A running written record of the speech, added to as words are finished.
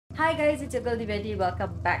Hi guys, it's your girl Diviya.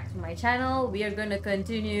 Welcome back to my channel. We are gonna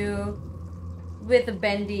continue with the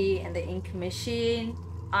Bendy and the ink machine.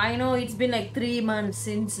 I know it's been like 3 months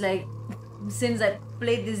since I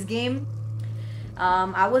played this game.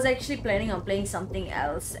 I was actually planning on playing something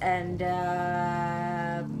else, and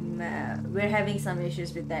we're having some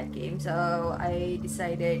issues with that game. So I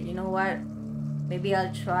decided, you know what? Maybe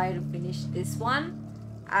I'll try to finish this one.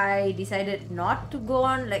 I decided not to go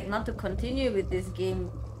on, like not to continue with this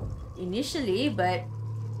game initially, but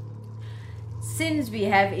since we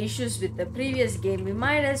have issues with the previous game, we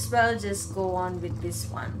might as well just go on with this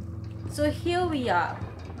one. So here we are,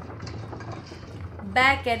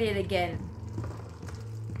 back at it again.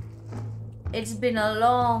 It's been a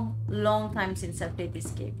long time since I played this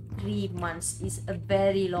game. 3 months is a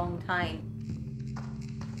very long time,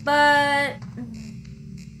 but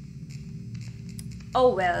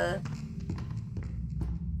oh well,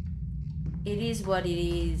 it is what it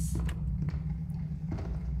is.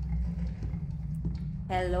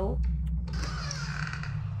 Hello?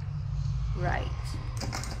 Right.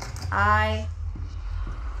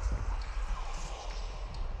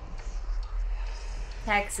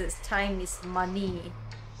 Taxes, time is money.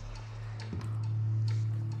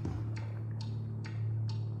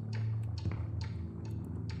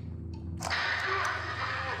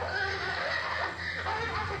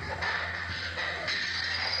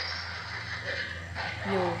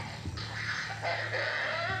 Yo.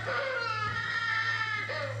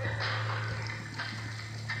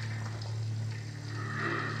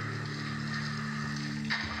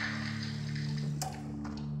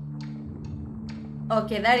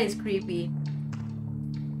 Okay, that is creepy.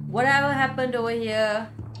 Whatever happened over here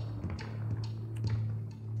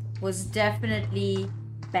was definitely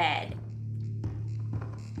bad.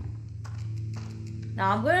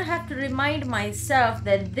 Now I'm gonna have to remind myself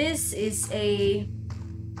that this is a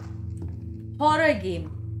horror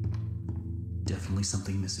game. Definitely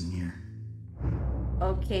something missing here.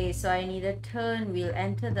 Okay, so I need a turn wheel.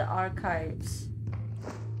 Enter the archives.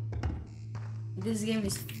 This game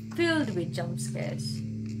is filled with jump scares.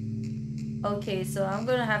 Okay, so I'm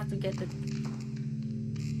gonna have to get the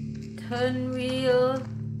turn wheel.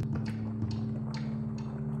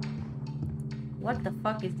 What the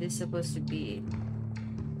fuck is this supposed to be?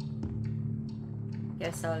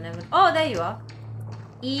 Guess I'll never. Oh, there you are.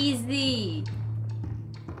 Easy.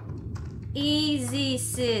 Easy,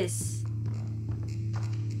 sis.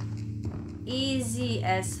 Easy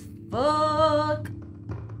as fuck.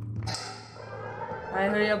 Alright,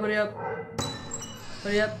 hurry up, hurry up.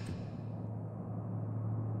 Hurry up.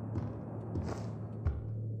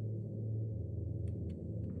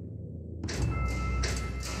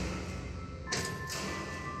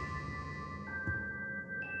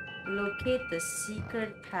 Locate the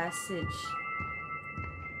secret passage.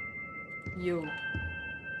 Yo.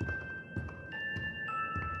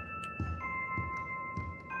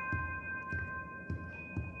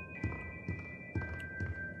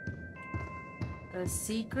 A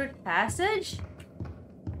secret passage?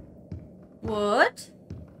 What?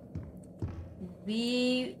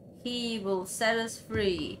 He will set us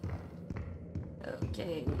free.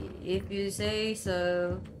 Okay, if you say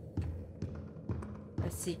so. A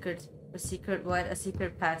secret what? A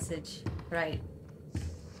secret passage. Right.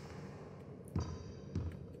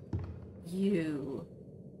 You.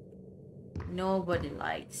 Nobody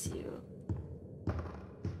likes you.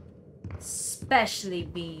 Especially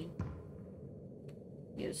me.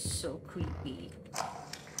 You're so creepy.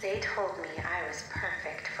 They told me I was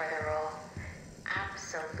perfect for the role.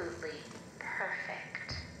 Absolutely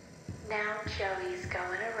perfect. Now Joey's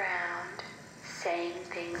going around saying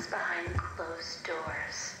things behind closed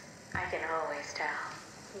doors. I can always tell.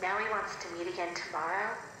 Now he wants to meet again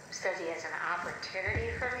tomorrow. Says he has an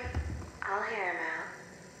opportunity for me. I'll hear him out.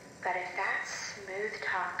 But if that smooth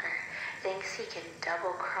talker thinks he can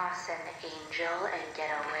double-cross an angel and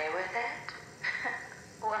get away with it,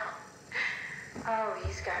 well, oh,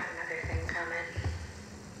 he's got another thing coming.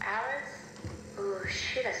 Alice? Ooh,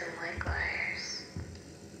 she doesn't like liars.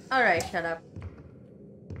 Alright, shut up.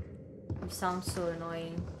 You sound so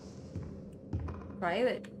annoying.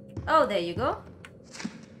 Private. Oh, there you go.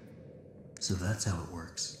 So that's how it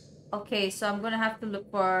works. Okay, so I'm gonna have to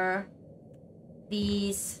look for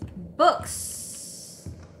these books.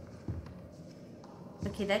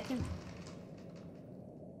 Okay, that can...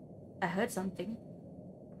 I heard something.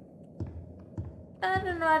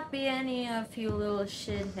 Better not be any of you little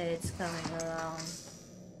shitheads coming around.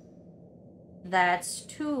 That's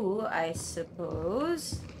two, I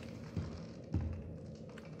suppose.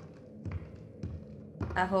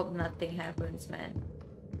 I hope nothing happens, man.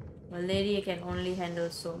 A lady can only handle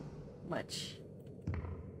so much.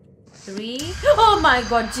 3. Oh my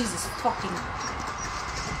god, Jesus fucking.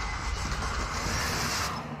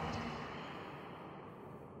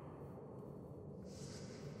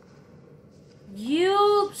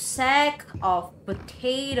 You sack of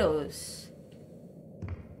potatoes.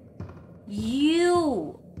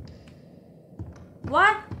 You.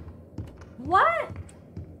 What? What?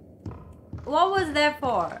 What was that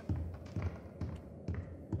for?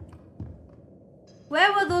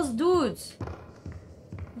 Where were those dudes?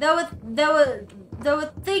 There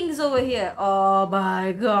were things over here. Oh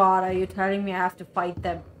my god, are you telling me I have to fight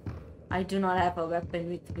them? I do not have a weapon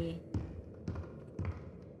with me.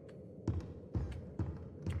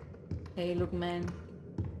 Hey, look man.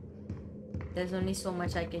 There's only so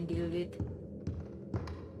much I can deal with.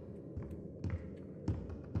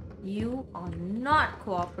 You are not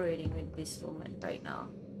cooperating with this woman right now.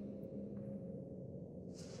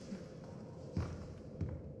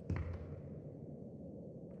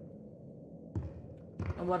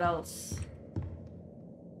 What else?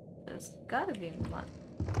 There's gotta be one.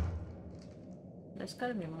 There's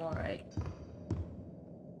gotta be more, right?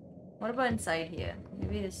 What about inside here?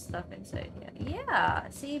 Maybe there's stuff inside here. Yeah!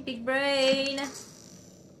 See? Big brain!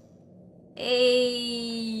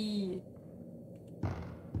 Hey!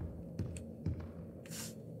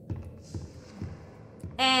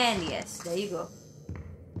 And yes, there you go.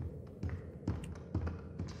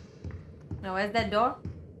 Now where's that door?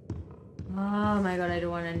 Oh my god, I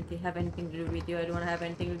don't want anything have anything to do with you. I don't want to have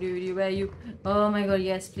anything to do with you. Where are you? Oh my god,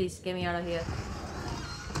 yes, please get me out of here.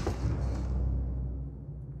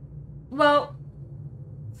 Well,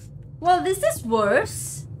 this is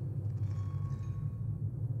worse.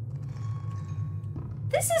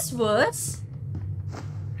 This is worse.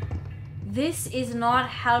 This is not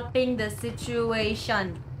helping the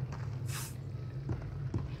situation.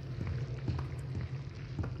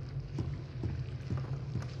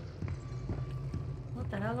 What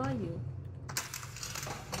the hell are you?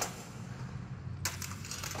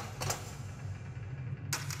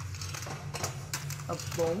 A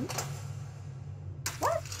bone?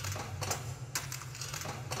 What?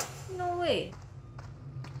 No way.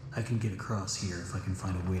 I can get across here if I can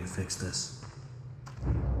find a way to fix this.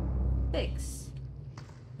 Fix.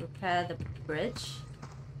 Repair the bridge.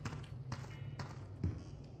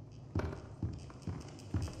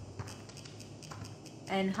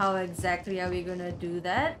 And how exactly are we gonna do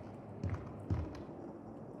that?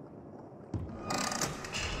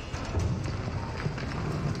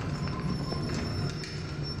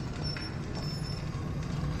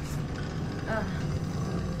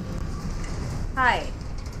 Hi.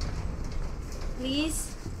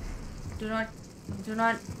 Please do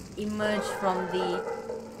not emerge from the.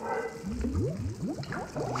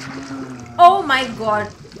 Oh my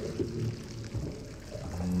god.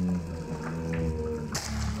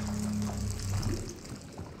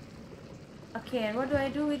 Okay, and what do I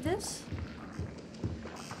do with this?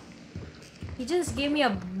 He just gave me a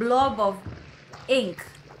blob of ink.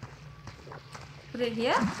 Put it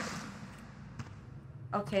here.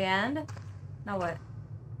 Okay, and now what?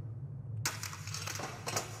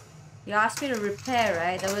 You asked me to repair,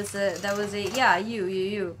 right? That was a yeah,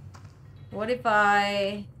 you. What if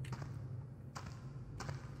I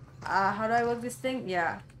how do I work this thing?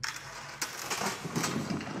 Yeah.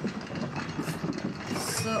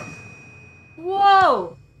 So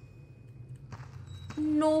whoa!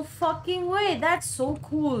 No fucking way, that's so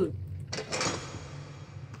cool.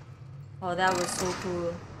 Oh, that was so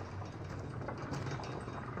cool.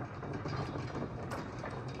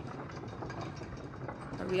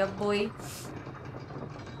 Hurry up, boy.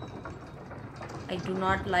 I do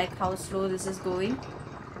not like how slow this is going.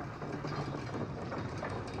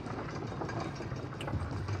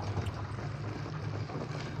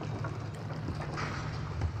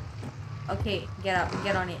 Okay, get up,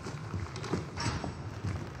 get on it.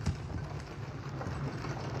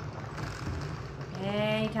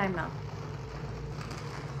 Anytime now.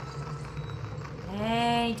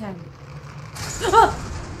 Anytime.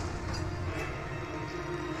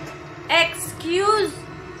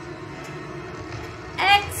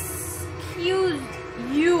 Excuse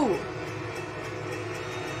you.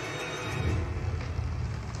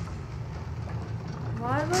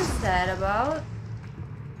 What was that about?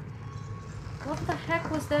 What the heck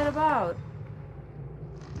was that about?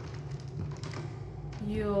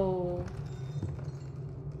 Yo.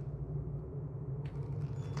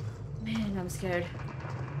 Man, I'm scared.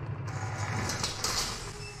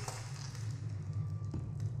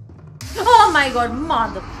 Oh my god,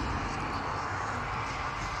 mother.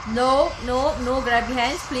 No, grab your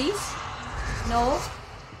hands, please. No.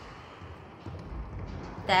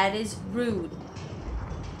 That is rude.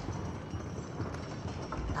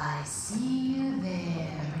 I see you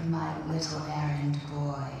there, my little errand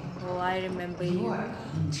boy. Oh, I remember Your you.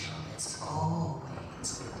 angel is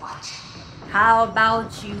always watching. How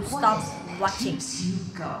about you What stop is it that watching? keeps you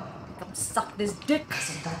going? Come suck this dick.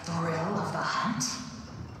 Is it the thrill of the hunt?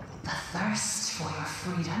 The thirst for your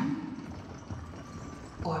freedom?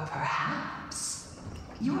 Or perhaps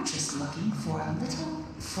you're just looking for a little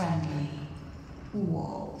friendly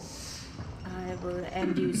wolf? I will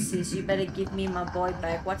end you, sis. You better give me my boy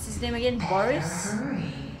back. What's his name again? Boris? Better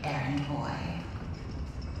hurry, errand boy.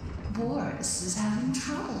 Boris is having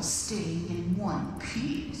trouble staying in one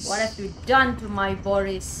piece. What have you done to my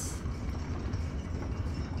Boris?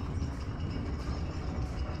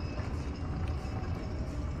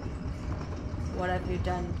 What have you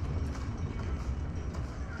done?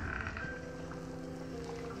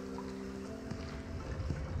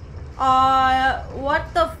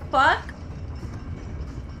 What the fuck?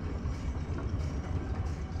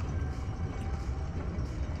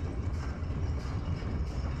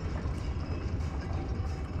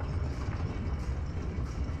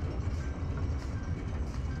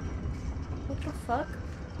 What the fuck?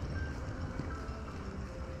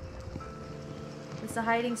 There's a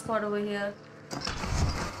hiding spot over here.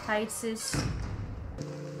 Hide, sis.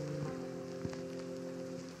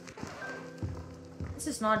 This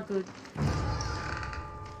is not good.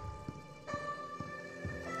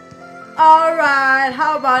 Alright,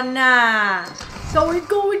 how about now? Going.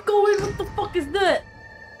 What the fuck is that?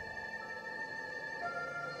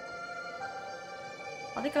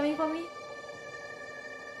 Are they coming for me?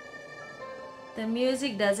 The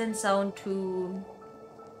music doesn't sound too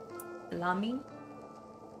alarming.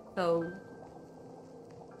 So.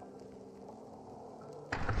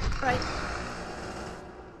 Right.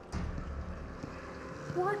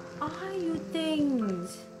 What are you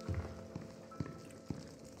things?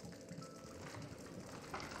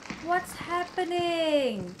 What's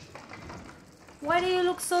happening? Why do you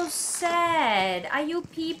look so sad? Are you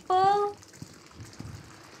people?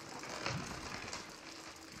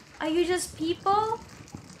 Are you just people?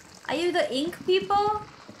 Are you the ink people?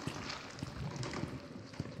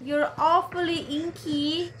 You're awfully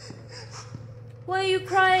inky. Why are you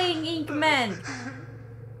crying, Ink Man?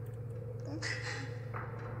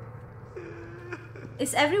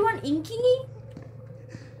 Is everyone inky?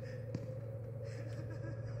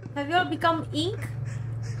 Have you all become ink?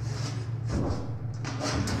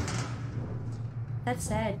 That's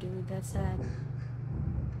sad, dude. That's sad.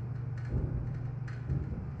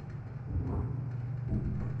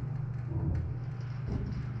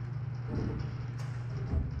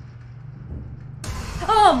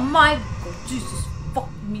 Oh my god, Jesus, fuck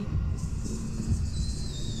me.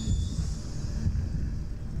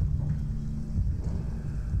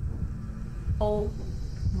 Oh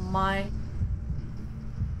my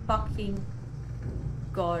fucking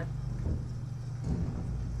god.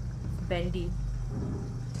 Bendy.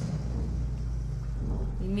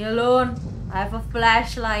 Leave me alone. I have a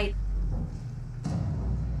flashlight.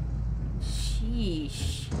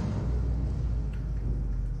 Sheesh.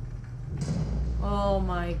 Oh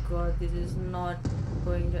my god, this is not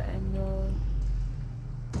going to end well.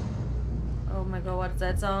 Oh my god, what's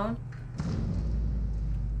that sound?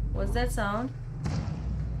 What's that sound?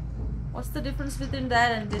 What's the difference between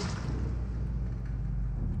that and this?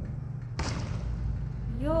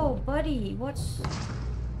 Yo, buddy, what's...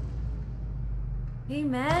 Hey,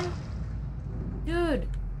 man? Dude.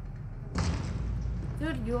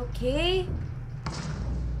 Dude, you okay?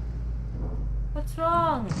 What's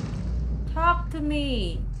wrong? Talk to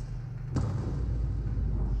me.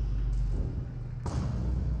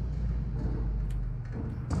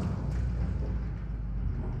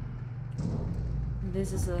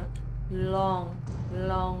 This is a long,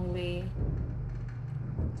 long way.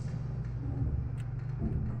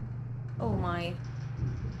 Oh my.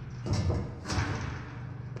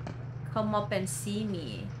 Come up and see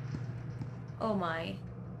me. Oh my.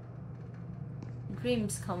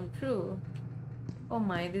 Dreams come true. Oh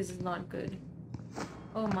my, this is not good.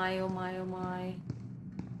 Oh my, oh my, oh my.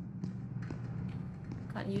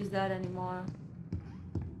 Can't use that anymore.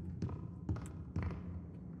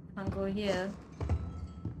 Can't go here.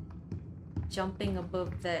 Jumping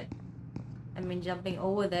above that. Jumping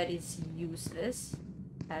over that is useless.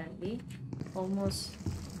 Apparently. Almost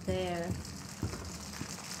there.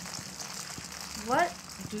 What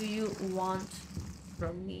do you want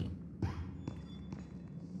from me?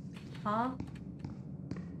 Huh?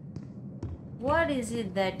 What is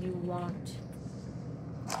it that you want?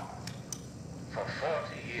 For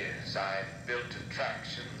 40 years, I've built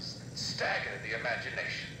attractions, stagger the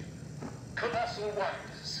imagination. Colossal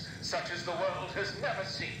wonders, such as the world has never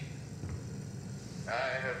seen.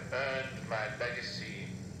 I have earned my legacy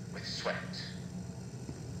with sweat.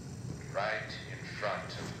 Right in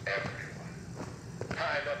front of everyone.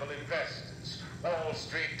 High-level investors, Wall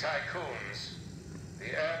Street tycoons.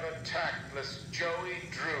 The ever-tactless Joey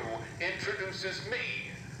Drew introduces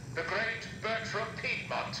me, the great Bertram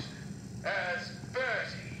Piedmont, as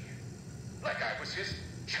Bertie, like I was his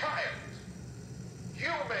child.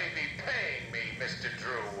 You may be paying me, Mr.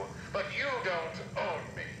 Drew, but you don't own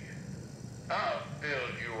me. I'll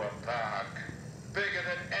build you a park, bigger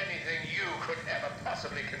than anything you could ever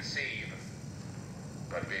possibly conceive.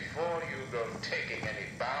 But before you go taking any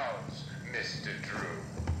bows, Mr. Drew,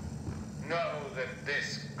 know that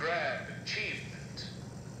this grand achievement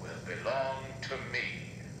will belong to me,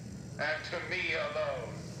 and to me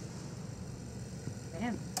alone.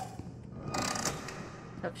 Damn.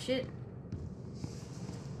 Tough shit.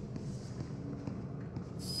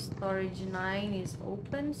 Storage 9 is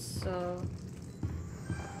open, so...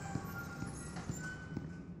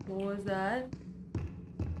 What was that?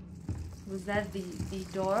 Was that the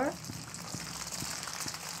door?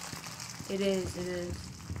 It is, it is.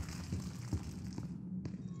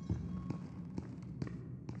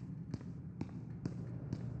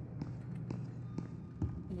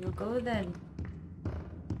 We'll go then.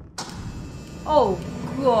 Oh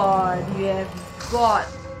god, you have got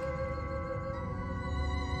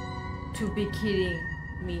to be kidding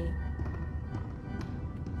me.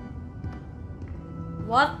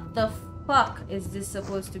 What the fuck is this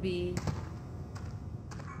supposed to be?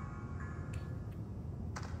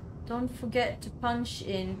 Don't forget to punch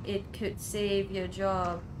in. It could save your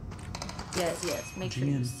job. Yes, yes. Make sure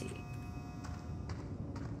you see.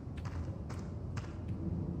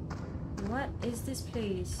 What is this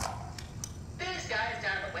place? These guys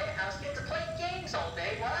down at the warehouse get to play games all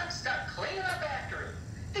day while I'm stuck cleaning up after them.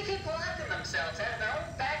 They keep locking themselves out of their own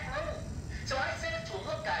back room. So I sent it to a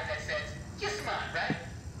look guy that says, "You're smart, right?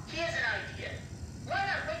 Here's an idea. Why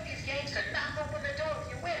not make these games to knock open the door if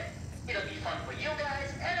you win? It'll be fun for you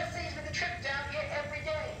guys, and it saves me the trip down here every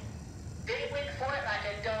day." They went for it like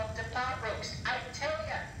a dog to pot roast. I tell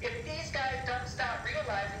ya, if these guys don't start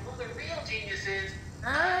realizing who the real genius is,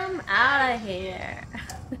 I'm out of here.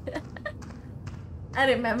 I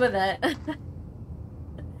remember that.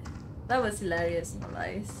 That was hilarious, no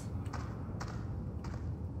lies.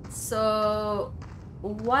 So,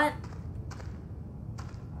 what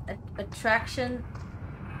attraction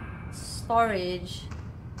storage?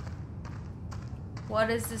 What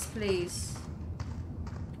is this place?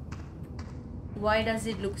 Why does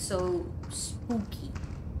it look so spooky?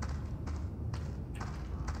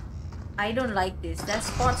 I don't like this. There's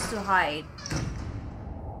spots to hide.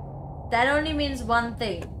 That only means one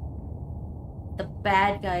thing. The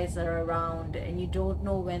bad guys are around and you don't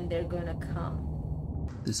know when they're gonna come.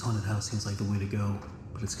 This haunted house seems like the way to go,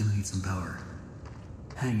 but it's gonna need some power.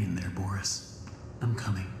 Hang in there, Boris. I'm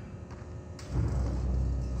coming.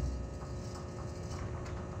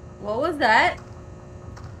 What was that?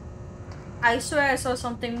 I swear I saw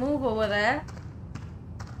something move over there.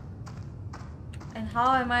 And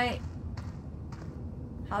how do I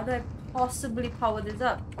possibly power this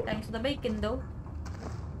up? Thanks to the bacon though.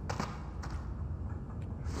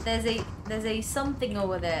 There's a something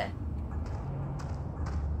over there.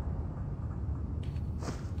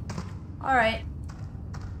 Alright.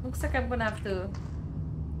 Looks like I'm gonna have to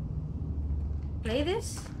play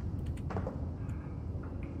this.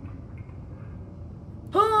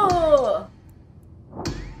 Oh!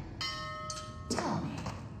 Tell me,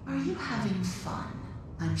 are you having fun?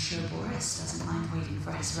 I'm sure Boris doesn't mind waiting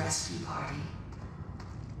for his rescue party.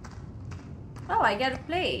 Oh, I gotta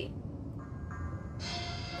play.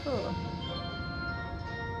 Cool.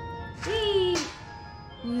 Whee!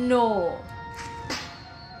 No.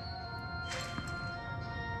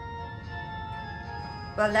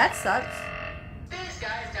 Well, that sucks. these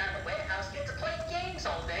guys down at the warehouse get to play games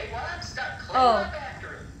all day while I'm stuck cleaning up after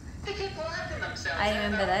them. They keep locking themselves I out of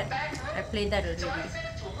remember their that. own back room. I played that So I already. sent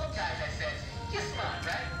it to a look guy that says, "You're smart,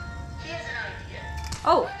 right? Here's an idea.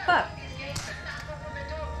 Oh, Why not fuck. make these games to knock open the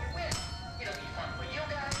door if you win? It'll be fun for you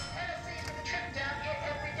guys, and it saves me the trip down here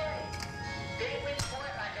every day." They went for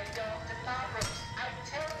it like a dog to pot roast. I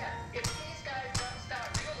tell ya, if these guys don't start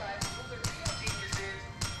realizing who the real genius is,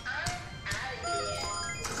 I'm out of here.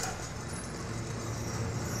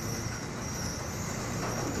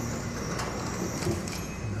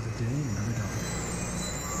 Another day, another dollar.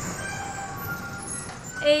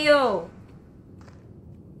 Ayo.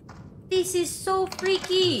 This is so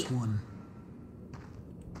freaky. That's one.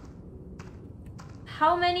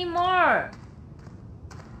 how many more?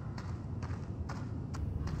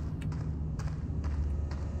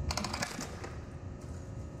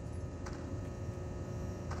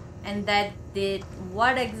 And that did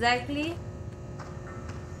what exactly?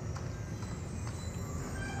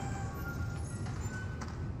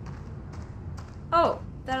 Oh,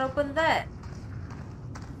 that opened that.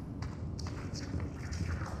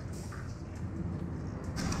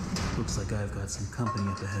 Looks like I've got some company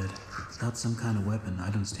up ahead. Without some kind of weapon,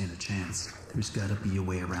 I don't stand a chance. There's gotta be a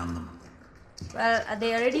way around them. Well,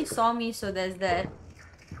 they already saw me, so there's that.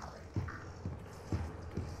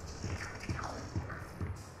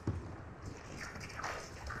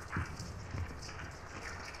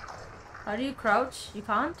 How do you crouch? You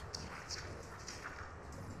can't?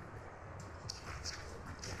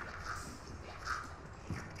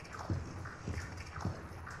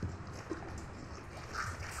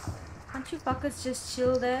 Can't you fuckers just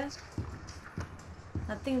chill there?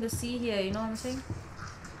 Nothing to see here, you know what I'm saying?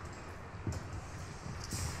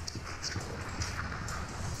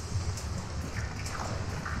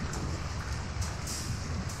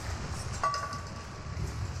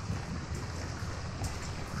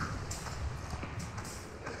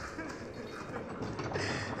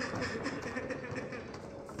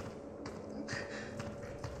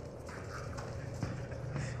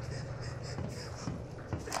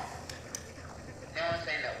 The only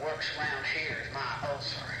thing that works around here is my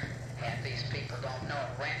ulcer. Half these people don't know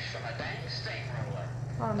a wrench from a dang steamroller.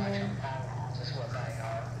 Oh, Bunch of man. morons is what they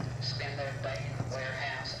are. Spend their day in the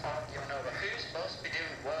warehouse arguing over who's supposed to be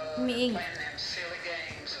doing what, Me ink. playing them silly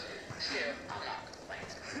games. Still, I'm not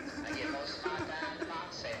complaining. I give most of my time to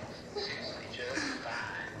myself. Suits me just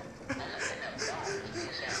fine. Only thing that bothers me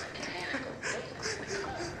is how mechanical business in the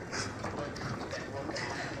corner. But we've been working on it for a month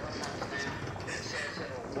now. It says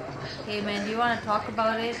it'll work. Hey man, do you want to talk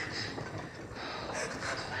about it?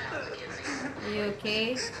 Are you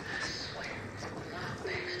okay?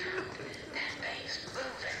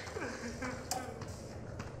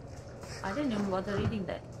 I didn't even bother reading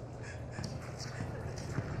that.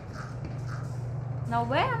 Now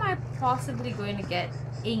where am I possibly going to get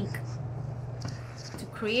ink to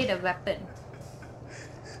create a weapon?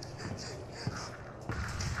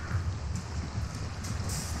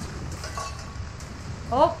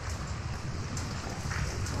 Oh!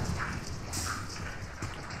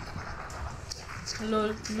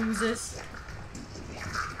 Lol, losers.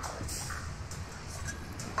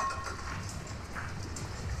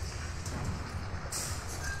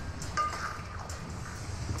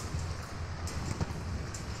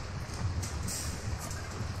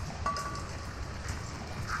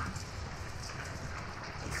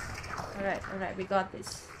 Alright, we got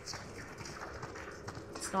this.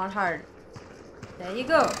 It's not hard. There you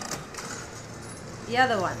go. The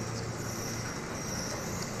other one.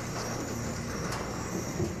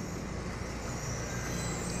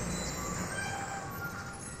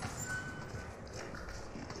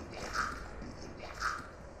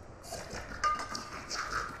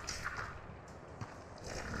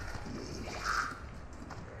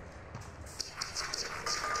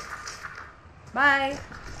 Bye.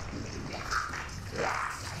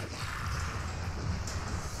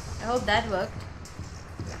 I hope that worked.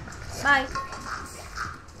 Bye.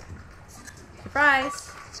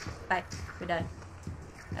 Surprise. Bye. We're done.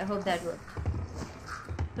 I hope that worked.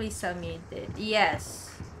 Please tell me it did.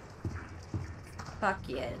 Yes. Fuck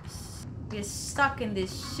yes. We're stuck in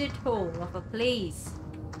this shithole of a place.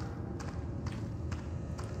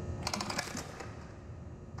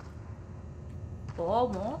 Four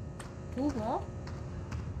more? Two more?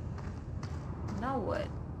 Now what?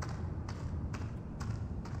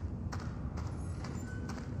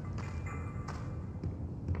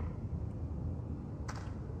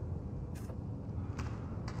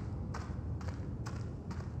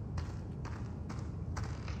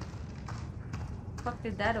 Fuck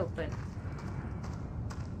did that open?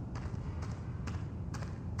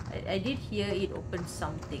 I did hear it open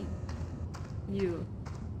something. You.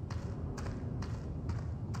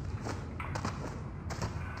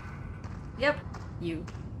 Yep, you.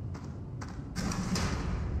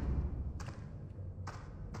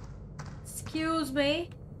 Excuse me.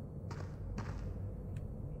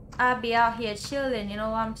 I'll be out here chilling, you know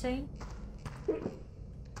what I'm saying?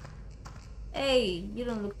 Hey, you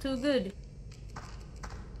don't look too good.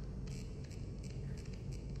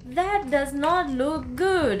 That does not look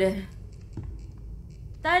good.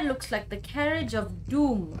 That looks like the carriage of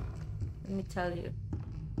doom. Let me tell you.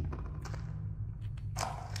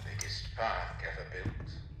 Biggest park ever built.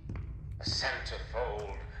 A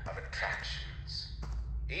centerfold of attractions.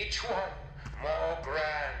 Each one more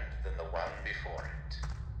grand than the one before it.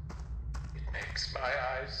 It makes my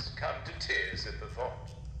eyes come to tears at the thought.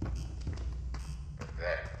 But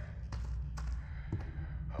then,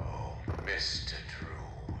 oh, Mr.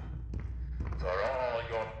 Drew, for all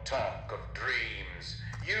your talk of dreams,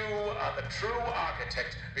 you are the true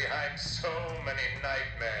architect behind so many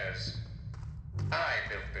nightmares. I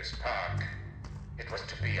built this park. It was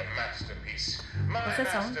to be a masterpiece. My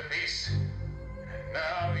masterpiece. And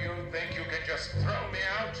now you think you can just throw me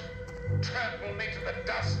out? Trample me to the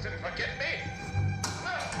dust and forget me?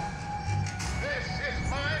 No! This is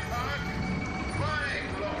my park. My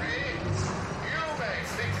glory. You may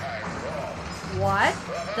think I'm wrong. What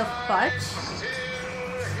the fudge? I'm still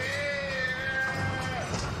here.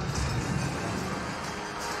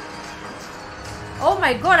 Oh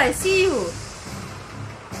my god, I see you!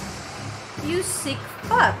 You sick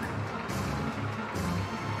fuck!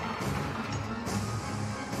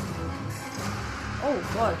 Oh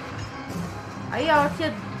god. Are you out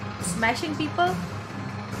here smashing people?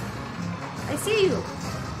 I see you!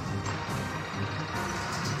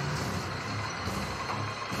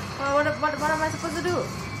 What am I supposed to do?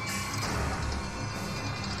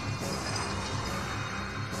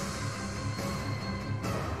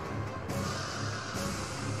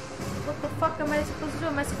 What the fuck am I supposed to do?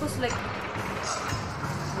 Am I supposed to like...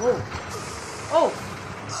 Whoa. Oh!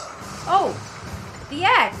 Oh! The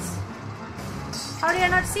axe! How did I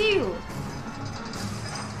not see you?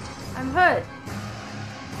 I'm hurt.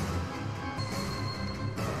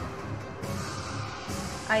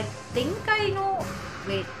 I think I know...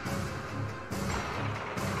 Wait.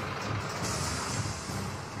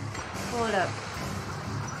 Hold up.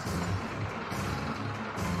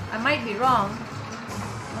 I might be wrong.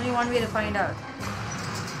 Only one way to find out.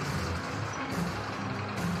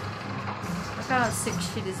 What kind of sick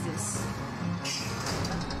shit is this?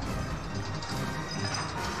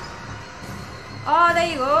 Oh, there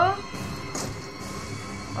you go.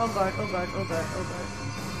 Oh god, oh god, oh god, oh god.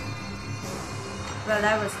 Well,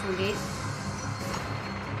 that was too late.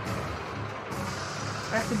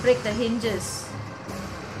 I have to break the hinges.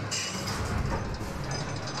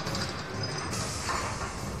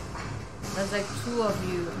 There's like two of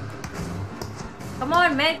you. Come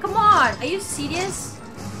on, man, come on! Are you serious?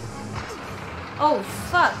 Oh,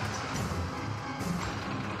 fuck.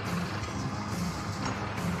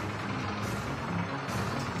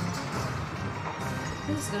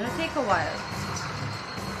 This is gonna take a while.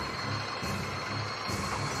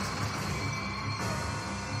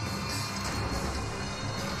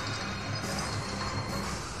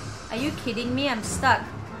 Are you kidding me? I'm stuck.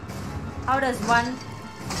 How does one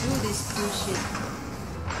do this bullshit?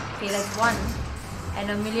 Okay, that's one. And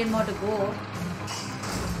a million more to go.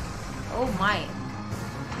 Oh my.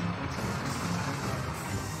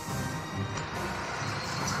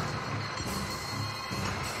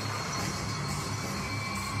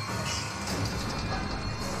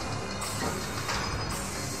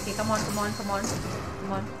 Okay, come on, come on, come on.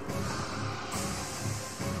 Come on.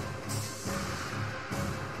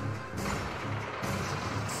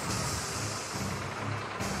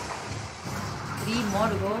 Three more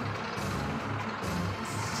to go.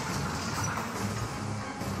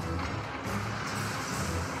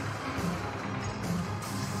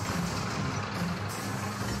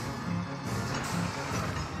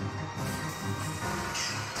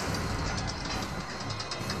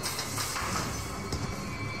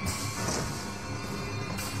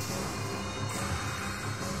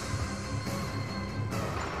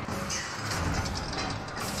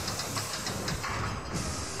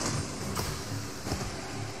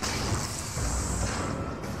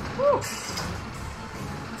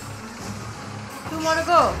 Two more to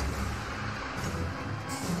go.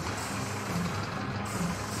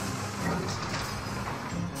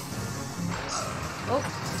 Oh.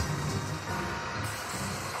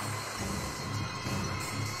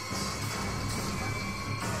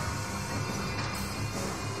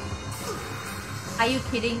 Are you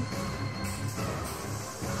kidding?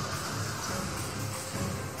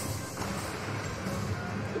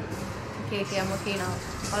 Okay, I'm okay now.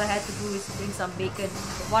 All I had to do is bring some bacon.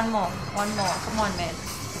 One more. Come on, man.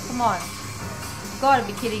 Come on. You've gotta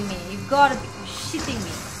be kidding me. You've gotta be shitting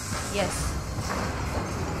me. Yes.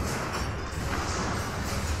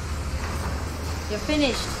 You're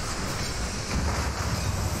finished.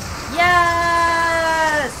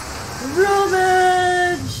 Yes!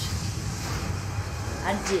 Revenge!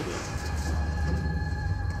 I did it.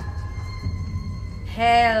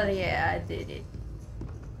 Hell yeah, I did it.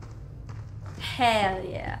 Hell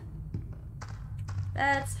yeah.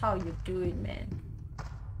 That's how you do it, man.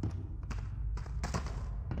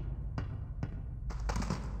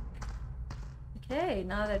 Okay,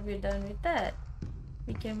 now that we're done with that,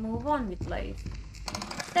 we can move on with life.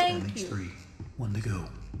 That Thank makes you. 3. 1 to go.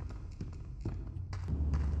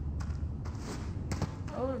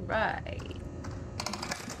 Alright.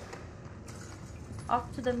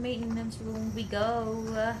 Off to the maintenance room we go.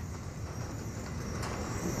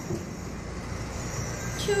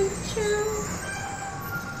 Choo choo.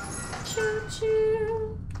 Choo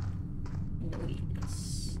choo.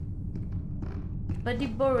 Noise. But the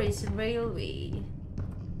Boris Railway.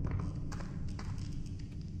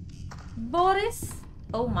 Boris?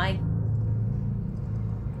 Oh my.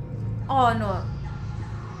 Oh no.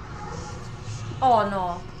 Oh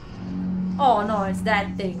no. Oh no, it's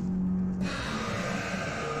that thing.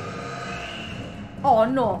 Oh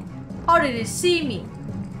no. How did it see me?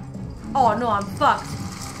 Oh no, I'm fucked.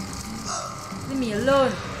 Leave me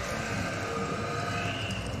alone.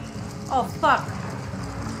 Oh fuck.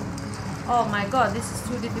 Oh my god, this is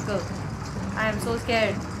too difficult. I am so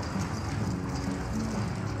scared.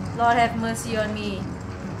 Lord have mercy on me.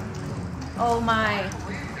 Oh my.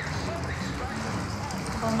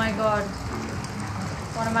 Oh my god.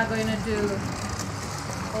 What am I going to do?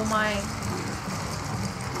 Oh my.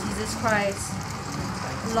 Jesus Christ.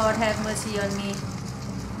 Lord have mercy on me.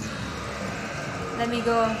 Let me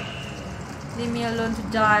go. Leave me alone to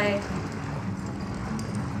die.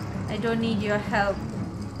 I don't need your help.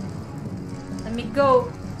 Let me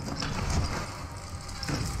go.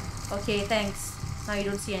 Okay, thanks. Now you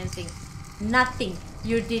don't see anything. Nothing.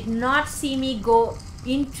 You did not see me go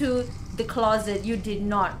into the closet. You did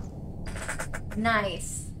not.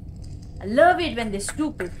 Nice. I love it when they're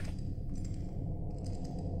stupid.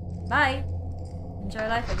 Bye. Enjoy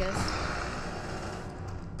life, I guess.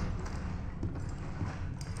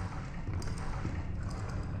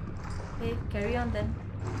 Okay, carry on then.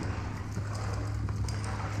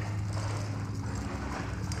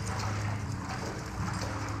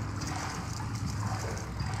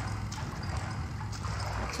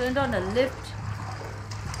 I turned on the lift.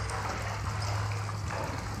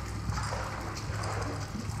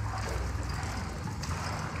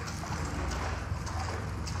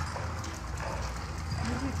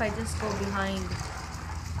 Maybe if I just go behind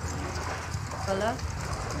fella.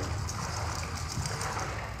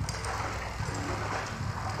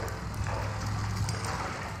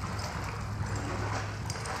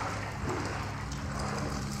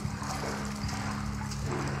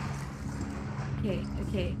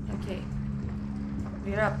 Okay.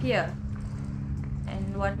 We're up here.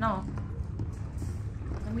 And what now?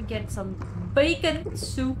 Let me get some bacon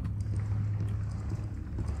soup.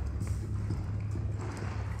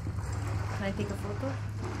 Can I take a photo?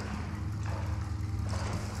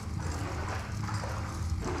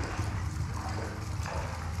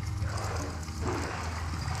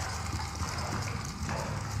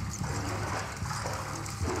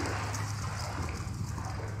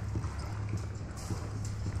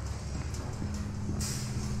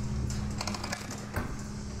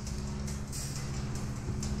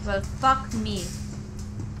 Well, fuck me.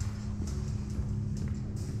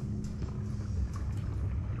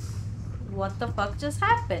 What the fuck just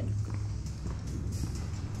happened?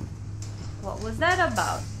 What was that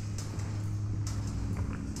about?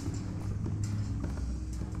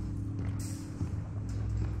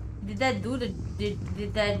 Did that do the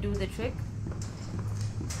did that do the trick?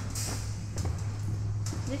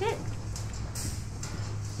 Did it?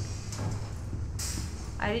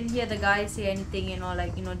 I didn't hear the guy say anything, you know,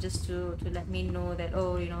 like, you know, just to let me know that,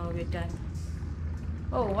 oh, you know, we're done.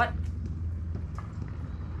 Oh, what?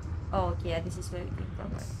 Oh, okay, yeah, this is where we came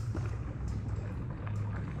from, right?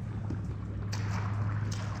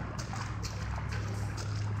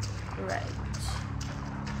 Right.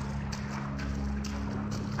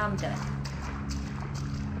 I'm done.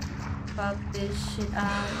 Fuck this shit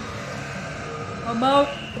out. I'm out.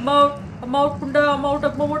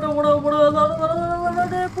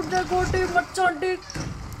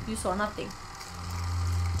 You saw nothing.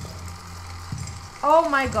 Oh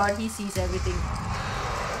my god, he sees everything.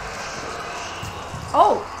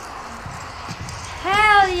 Oh!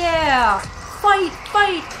 Hell yeah! Fight!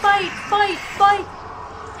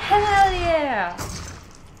 Hell yeah!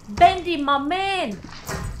 Bendy, my man!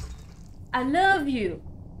 I love you!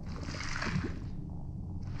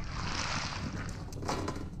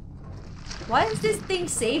 Why is this thing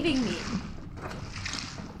saving me?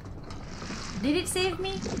 Did it save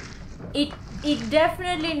me? It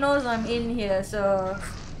definitely knows I'm in here, so...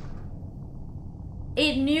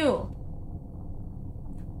 It knew.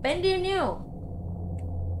 Bendy knew.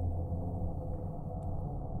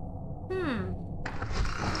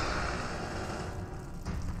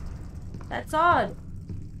 That's odd.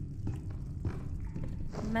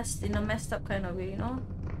 messed in a messed up kind of way, you know?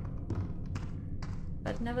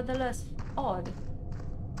 But nevertheless, odd.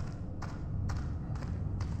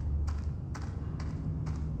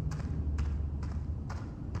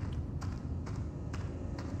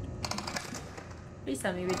 Please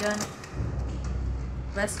tell me we're done.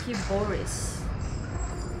 Rescue Boris.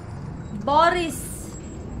 Boris!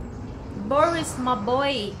 Boris, my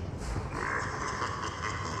boy!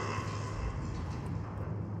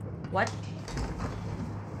 What?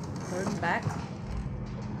 Turn back?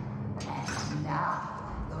 And now,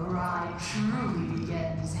 the ride truly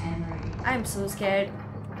begins, Henry. I'm so scared.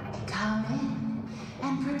 Come in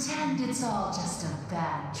and pretend it's all just a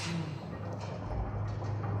bad dream.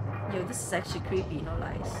 Yo, this is actually creepy, no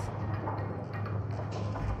lies.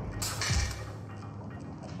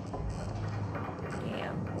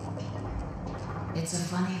 Damn. It's a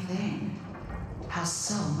funny thing, how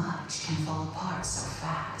so much can fall apart so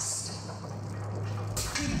fast.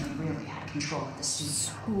 You never really had control of the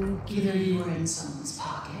studio. Either you were in someone's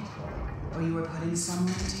pocket, or you were putting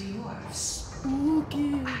someone into yours.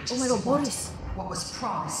 Spooky. I Oh just my god, wanted Boris. what was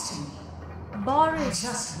promised to me. I Boris.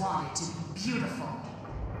 just wanted to be beautiful.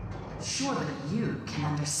 Surely you can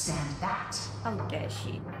understand that. How dare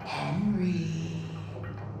she? Henry,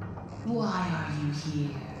 why are you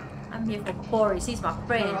here? I'm here for Boris. He's my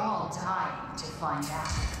friend. We're all dying to find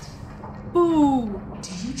out. Boo!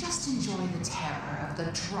 Do you just enjoy the terror of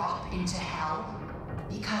the drop into hell?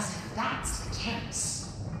 Because if that's the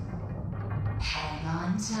case, hang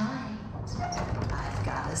on tight. I've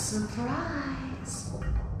got a surprise.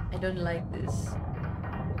 I don't like this.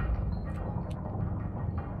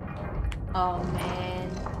 Oh man.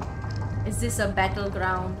 Is this a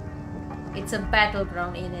battleground? It's a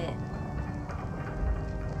battleground in it.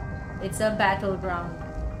 It's a battleground.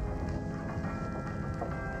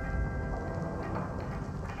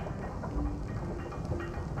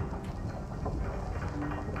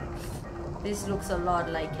 This looks a lot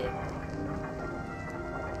like it.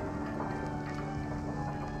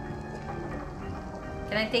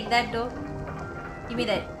 Can I take that though? Give me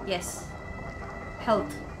that. Yes.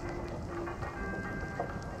 Health.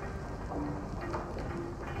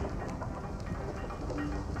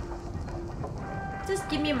 Just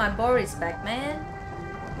give me my Boris back, man.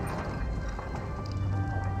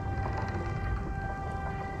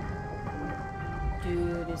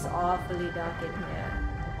 Dude, it's awfully dark in here.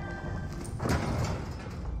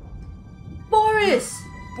 Boris!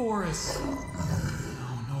 Boris!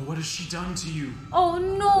 Oh no, what has she done to you? Oh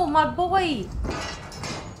no, my boy!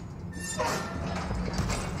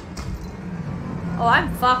 Oh,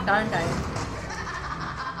 I'm fucked, aren't I?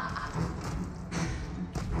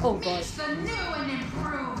 Oh god. It's the new and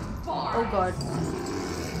improved Boris. Oh god.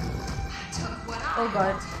 I took what I Oh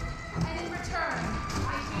god. wanted, and in return,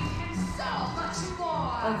 I gave him so much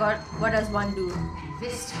more. Oh god. What does one do? And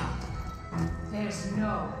this time, there's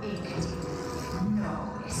no ink deal,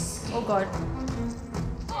 no escape. Oh god.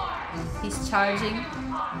 Boris, He's charging.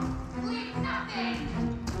 leave nothing.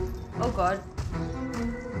 Oh god.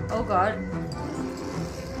 Oh god.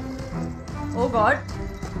 Oh god.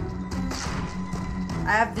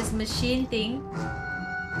 I have this machine thing.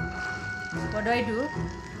 What do I do?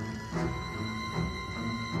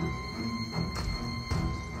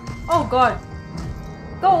 Oh god.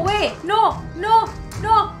 Go away. No. No.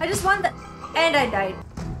 No. I just want that. And I died.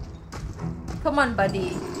 Come on,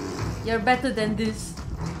 buddy. You're better than this.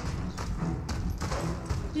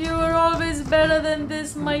 You were always better than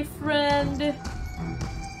this, my friend.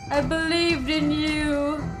 I believed in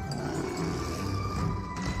you.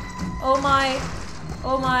 Oh my.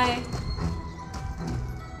 Oh my.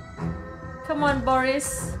 Come on,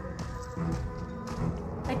 Boris.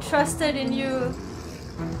 I trusted in you.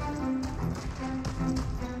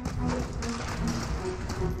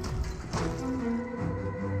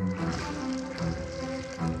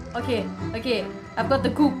 Okay, okay. I've got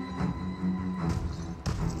the coop.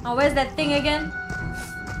 Now, where's that thing again?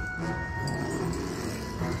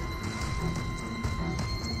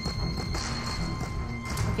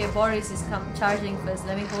 Okay, Boris is charging first.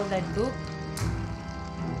 Let me hold that loop.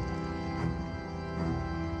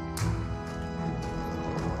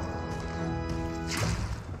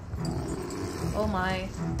 Oh my.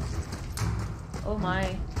 Oh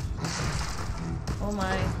my. Oh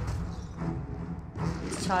my.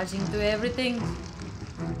 He's charging to everything.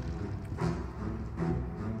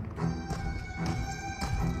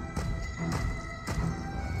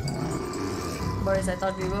 Boris, I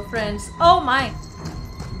thought we were friends. Oh my!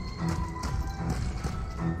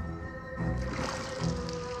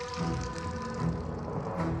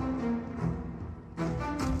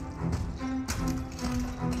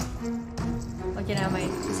 Okay, never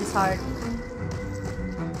mind. was hard.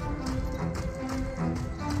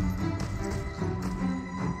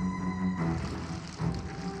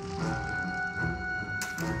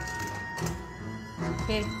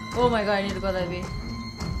 Okay. Oh my god, I need to go that way.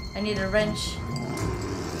 I need a wrench.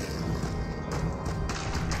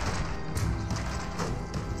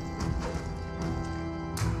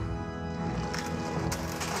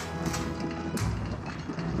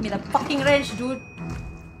 Give me the fucking wrench, dude.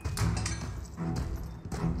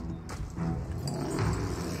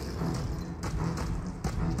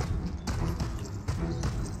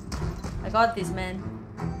 I got this, man.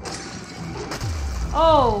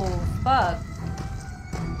 Oh, fuck.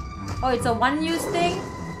 Oh, it's a one-use thing?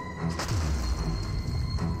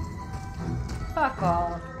 Fuck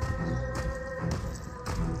off.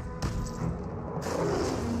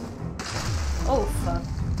 Oh, fuck.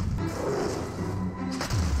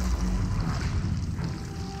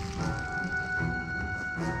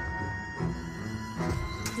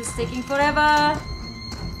 This is taking forever.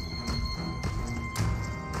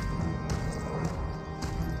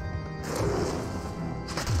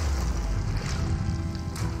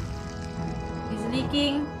 He's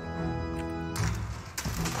leaking.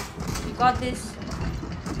 You got this.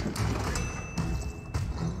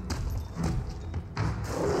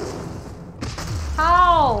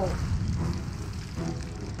 How?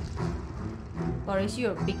 Boris,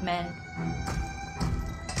 you're a big man.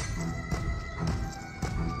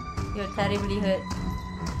 You're terribly hurt.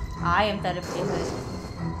 I am terribly hurt.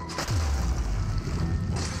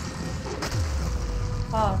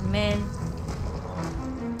 Oh man.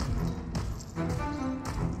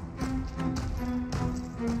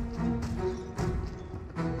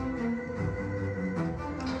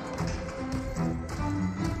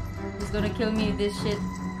 He's gonna kill me with this shit.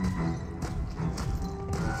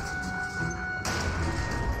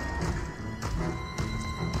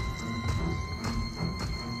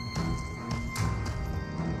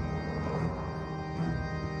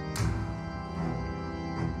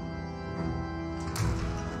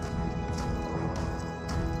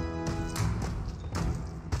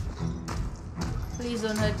 Please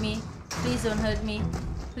don't hurt me. Please don't hurt me.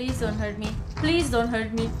 Please don't hurt me. Please don't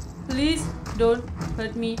hurt me. Please don't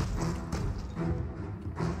hurt me.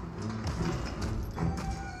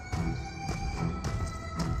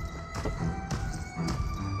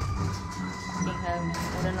 Fucking hell, man.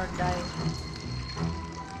 Better not die.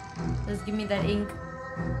 Just give me that ink.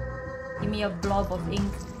 Give me a blob of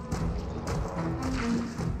ink.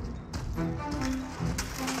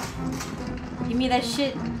 Give me that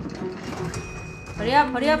shit. Hurry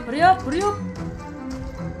up, hurry up, hurry up, hurry up!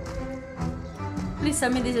 Please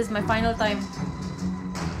tell me this is my final time.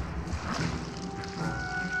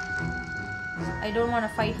 I don't want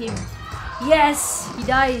to fight him. Yes! He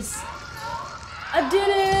dies! I did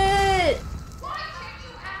it! Why can't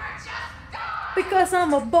you ever just die? Because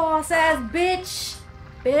I'm a boss-ass bitch!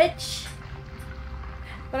 Bitch!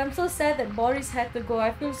 But I'm so sad that Boris had to go.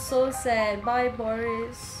 I feel so sad. Bye,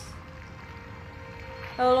 Boris.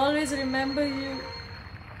 I will always remember you.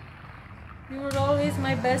 You were always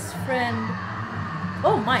my best friend.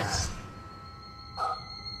 Oh my!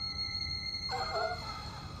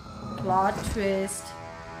 Plot twist.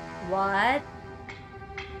 What?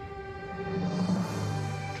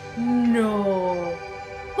 No!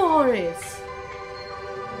 Boris!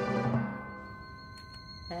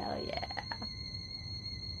 Hell yeah.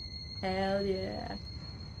 Hell yeah.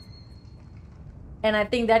 And I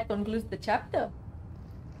think that concludes the chapter.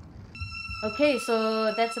 Okay,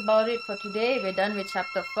 so that's about it for today. We're done with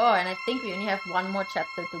chapter 4 and I think we only have one more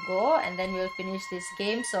chapter to go and then we'll finish this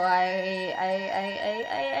game. So I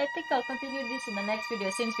think I'll continue this in the next video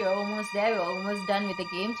since we're almost there. We're almost done with the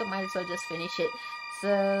game, so might as well just finish it.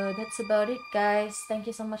 So that's about it, guys. Thank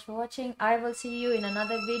you so much for watching. I will see you in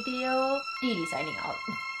another video. Edie signing out.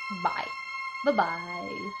 Bye.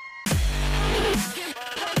 Bye-bye.